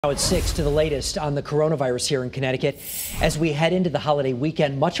Now it's 6 to the latest on the coronavirus here in Connecticut. As we head into the holiday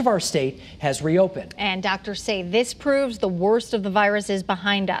weekend, much of our state has reopened. And doctors say this proves the worst of the virus is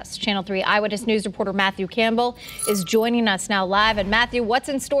behind us. Channel 3 Eyewitness News reporter Matthew Campbell is joining us now live. And Matthew, what's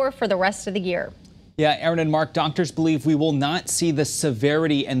in store for the rest of the year? Yeah, Aaron and Mark, doctors believe we will not see the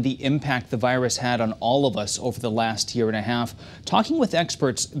severity and the impact the virus had on all of us over the last year and a half. Talking with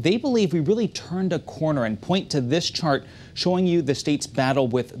experts, they believe we really turned a corner and point to this chart showing you the state's battle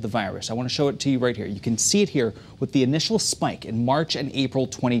with the virus. I want to show it to you right here. You can see it here with the initial spike in March and April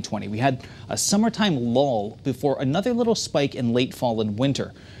 2020. We had a summertime lull before another little spike in late fall and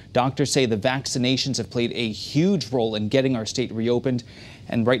winter. Doctors say the vaccinations have played a huge role in getting our state reopened.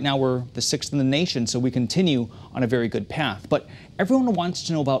 And right now we're the 6th in the nation, so we continue on a very good path. But everyone wants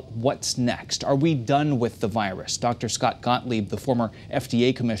to know about what's next. Are we done with the virus? Dr. Scott Gottlieb, the former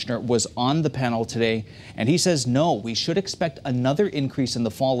FDA commissioner, was on the panel today, and he says no, we should expect another increase in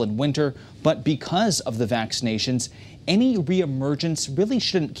the fall and winter, but because of the vaccinations, any reemergence really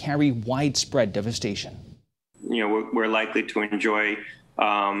shouldn't carry widespread devastation. We're likely to enjoy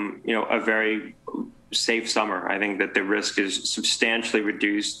a very safe summer. I think that the risk is substantially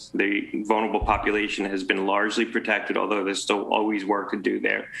reduced. The vulnerable population has been largely protected, although there's still always work to do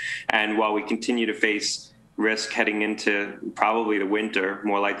there. And while we continue to face risk heading into probably the winter,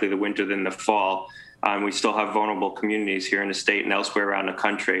 more likely the winter than the fall, we still have vulnerable communities here in the state and elsewhere around the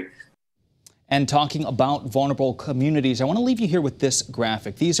country. And talking about vulnerable communities, I want to leave you here with this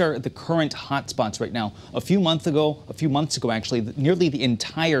graphic. These are the current hotspots right now. A few months ago, actually, nearly the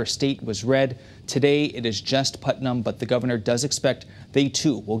entire state was red. Today, it is just Putnam, but the governor does expect they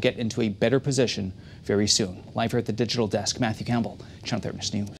too will get into a better position very soon. Live here at the digital desk, Matthew Campbell, Channel 3 News.